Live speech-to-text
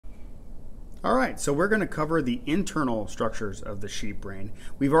All right, so we're going to cover the internal structures of the sheep brain.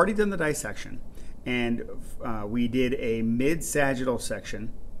 We've already done the dissection, and we did a mid-sagittal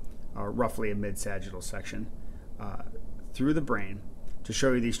section, or roughly a mid-sagittal section, through the brain to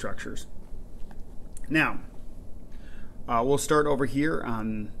show you these structures. Now, we'll start over here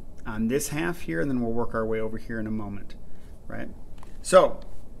on this half here, and then we'll work our way over here in a moment, right? So,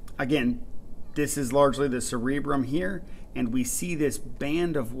 again, this is largely the cerebrum here, and we see this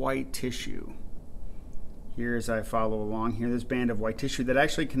band of white tissue. Here, as I follow along here, this band of white tissue that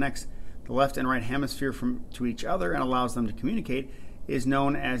actually connects the left and right hemisphere to each other and allows them to communicate is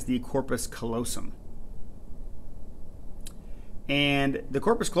known as the corpus callosum. And the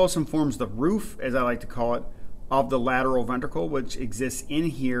corpus callosum forms the roof, as I like to call it, of the lateral ventricle, which exists in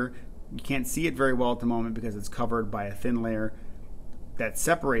here. You can't see it very well at the moment because it's covered by a thin layer that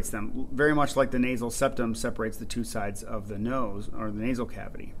separates them, very much like the nasal septum separates the two sides of the nose or the nasal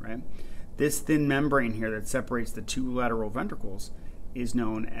cavity, right? This thin membrane here that separates the two lateral ventricles is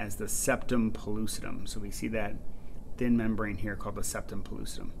known as the septum pellucidum. So we see that thin membrane here called the septum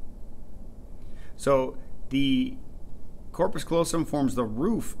pellucidum. So the corpus callosum forms the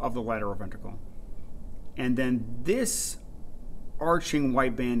roof of the lateral ventricle. And then this arching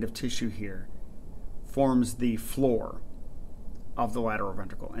white band of tissue here forms the floor of the lateral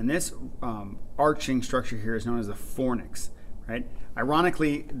ventricle. And this arching structure here is known as the fornix, right?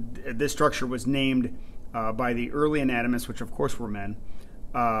 Ironically, this structure was named by the early anatomists, which of course were men,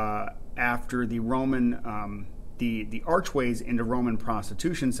 after the Roman, the archways into Roman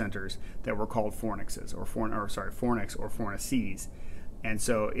prostitution centers that were called fornixes, or fornix or fornices. And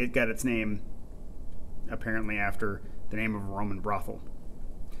so it got its name apparently after the name of a Roman brothel.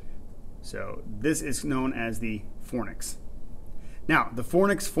 So this is known as the fornix. Now, the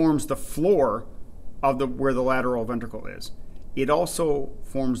fornix forms the floor of where the lateral ventricle is. It also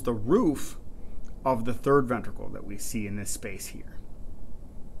forms the roof of the third ventricle that we see in this space here.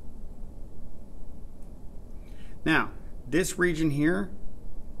 Now, this region here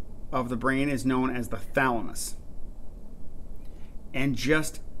of the brain is known as the thalamus. And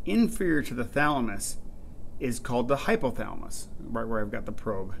just inferior to the thalamus is called the hypothalamus, right where I've got the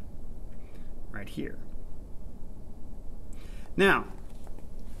probe right here. Now,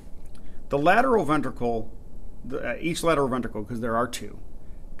 the lateral ventricle, each lateral ventricle, because there are two,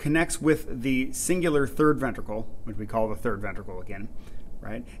 connects with the singular third ventricle, which we call the third ventricle again,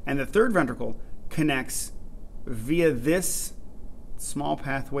 right? And the third ventricle connects via this small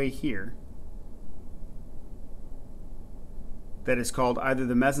pathway here that is called either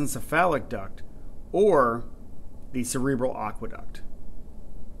the mesencephalic duct or the cerebral aqueduct.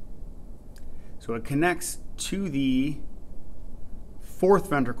 So it connects to the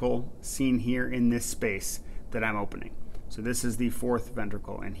fourth ventricle seen here in this space that I'm opening. So this is the fourth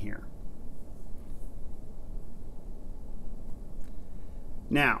ventricle in here.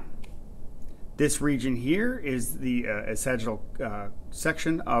 Now, this region here is the sagittal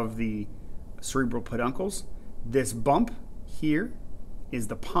section of the cerebral peduncles. This bump here is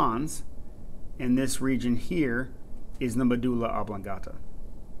the pons, and this region here is the medulla oblongata.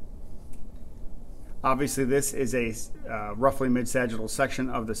 Obviously, this is a roughly mid-sagittal section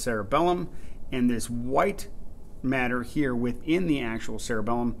of the cerebellum, and this white matter here within the actual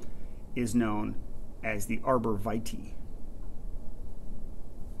cerebellum is known as the arbor vitae.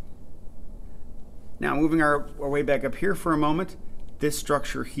 Now, moving our way back up here for a moment, this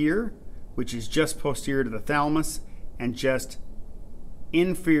structure here, which is just posterior to the thalamus and just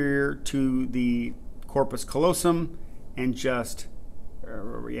inferior to the corpus callosum and just,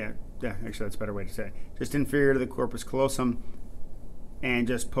 actually that's a better way to say it, just inferior to the corpus callosum and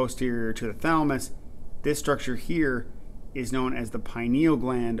just posterior to the thalamus, this structure here is known as the pineal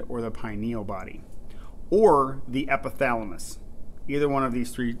gland or the pineal body, or the epithalamus. Either one of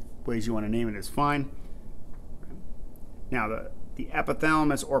these three ways you want to name it is fine. Now, the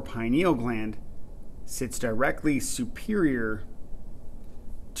epithalamus or pineal gland sits directly superior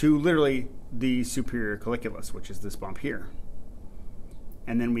to literally the superior colliculus, which is this bump here.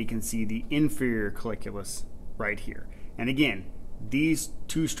 And then we can see the inferior colliculus right here. And again, these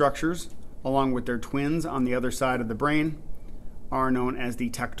two structures, along with their twins on the other side of the brain, are known as the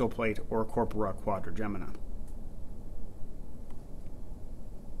tectal plate or corpora quadrigemina.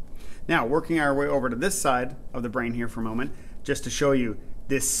 Now, working our way over to this side of the brain here for a moment, just to show you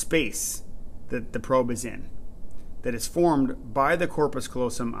this space that the probe is in, that is formed by the corpus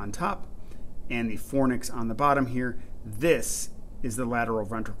callosum on top and the fornix on the bottom here. This is the lateral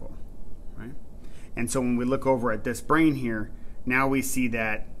ventricle, right? And so when we look over at this brain here, now we see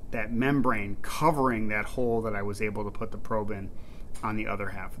that membrane covering that hole that I was able to put the probe in on the other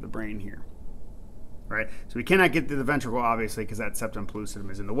half of the brain here. right? So we cannot get to the ventricle, obviously, because that septum pellucidum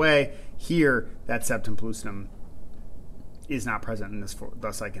is in the way. Here, that septum pellucidum is not present in this,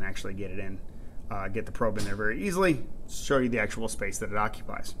 thus I can actually get it in, get the probe in there very easily, show you the actual space that it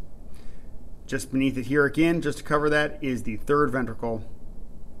occupies. Just beneath it here again, just to cover that, is the third ventricle.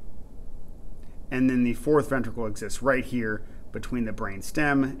 And then the fourth ventricle exists right here between the brain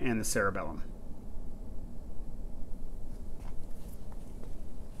stem and the cerebellum.